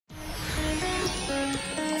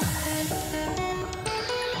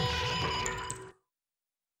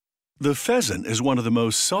The pheasant is one of the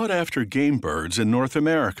most sought-after game birds in North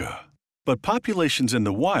America, but populations in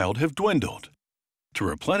the wild have dwindled. To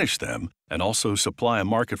replenish them and also supply a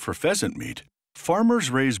market for pheasant meat, farmers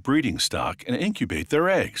raise breeding stock and incubate their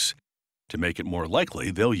eggs. To make it more likely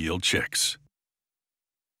they'll yield chicks.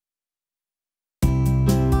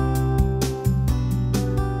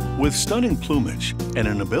 With stunning plumage and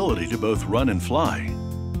an ability to both run and fly,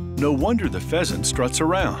 no wonder the pheasant struts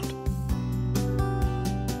around.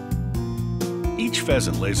 Each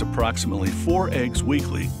pheasant lays approximately 4 eggs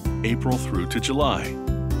weekly, April through to July.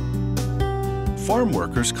 Farm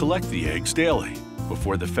workers collect the eggs daily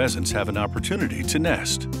before the pheasants have an opportunity to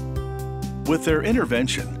nest. With their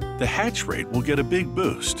intervention, the hatch rate will get a big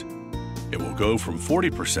boost. It will go from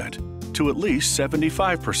 40% to at least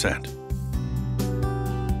 75%.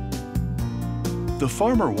 The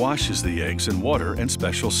farmer washes the eggs in water and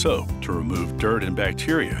special soap to remove dirt and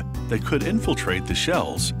bacteria that could infiltrate the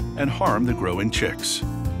shells and harm the growing chicks.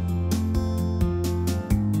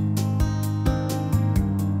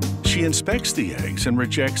 She inspects the eggs and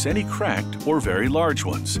rejects any cracked or very large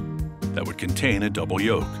ones that would contain a double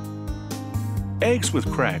yolk. Eggs with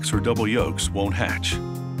cracks or double yolks won't hatch.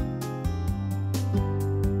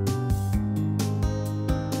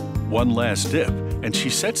 One last dip, and she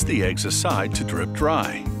sets the eggs aside to drip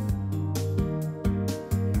dry.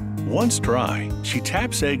 Once dry, she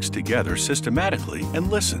taps eggs together systematically and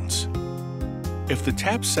listens. If the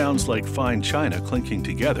tap sounds like fine china clinking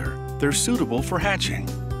together, they're suitable for hatching.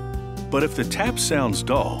 But if the tap sounds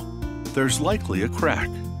dull, there's likely a crack.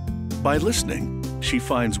 By listening, she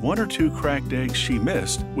finds 1 or 2 cracked eggs she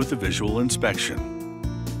missed with a visual inspection.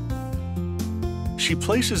 She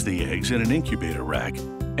places the eggs in an incubator rack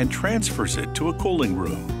and transfers it to a cooling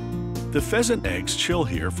room. The pheasant eggs chill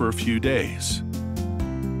here for a few days.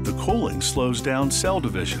 The cooling slows down cell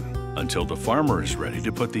division until the farmer is ready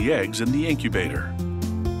to put the eggs in the incubator.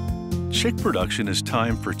 Chick production is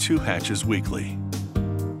timed for 2 hatches weekly.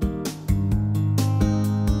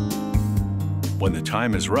 When the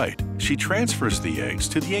time is right, she transfers the eggs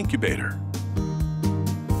to the incubator.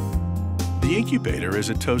 The incubator is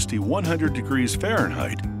at toasty 100 degrees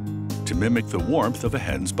Fahrenheit to mimic the warmth of a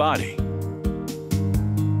hen's body.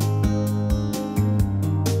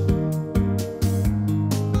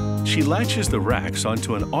 She latches the racks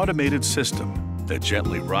onto an automated system that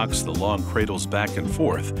gently rocks the long cradles back and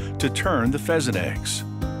forth to turn the pheasant eggs.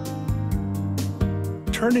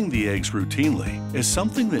 Turning the eggs routinely is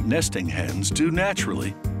something that nesting hens do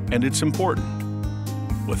naturally, and it's important.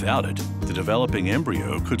 Without it, the developing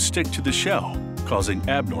embryo could stick to the shell, causing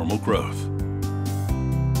abnormal growth.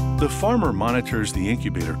 The farmer monitors the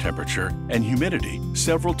incubator temperature and humidity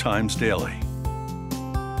several times daily.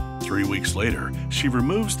 3 weeks later, she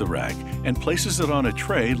removes the rack and places it on a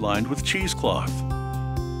tray lined with cheesecloth.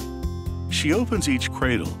 She opens each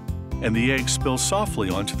cradle, and the eggs spill softly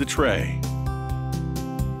onto the tray.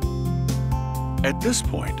 At this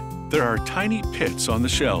point, there are tiny pits on the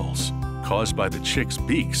shells, caused by the chicks'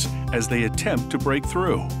 beaks as they attempt to break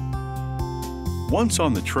through. Once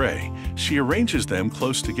on the tray, she arranges them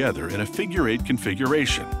close together in a figure-8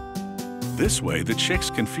 configuration. This way, the chicks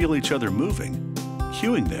can feel each other moving,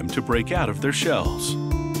 cueing them to break out of their shells.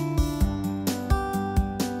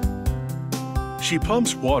 She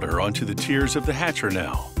pumps water onto the tiers of the hatcher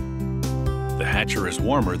now. The hatcher is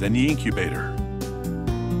warmer than the incubator.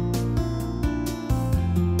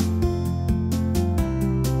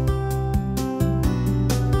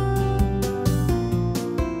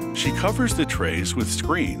 She covers the trays with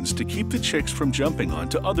screens to keep the chicks from jumping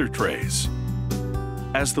onto other trays.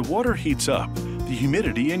 As the water heats up, the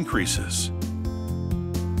humidity increases.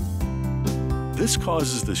 This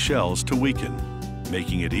causes the shells to weaken,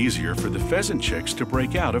 making it easier for the pheasant chicks to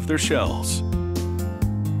break out of their shells.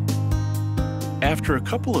 After a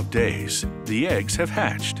couple of days, the eggs have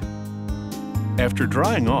hatched. After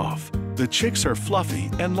drying off, the chicks are fluffy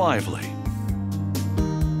and lively.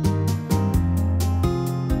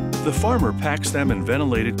 The farmer packs them in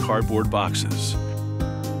ventilated cardboard boxes.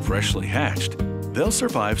 Freshly hatched, they'll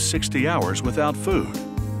survive 60 hours without food,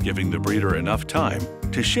 giving the breeder enough time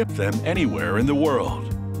to ship them anywhere in the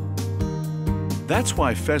world. That's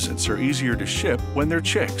why pheasants are easier to ship when they're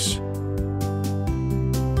chicks.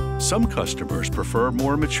 Some customers prefer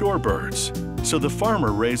more mature birds, so the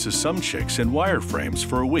farmer raises some chicks in wire frames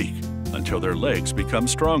for a week until their legs become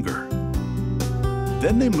stronger.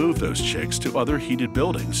 Then they move those chicks to other heated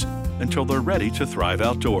buildings until they're ready to thrive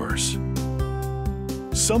outdoors.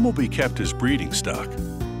 Some will be kept as breeding stock,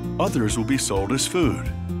 others will be sold as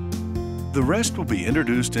food. The rest will be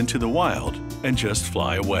introduced into the wild and just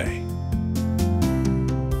fly away.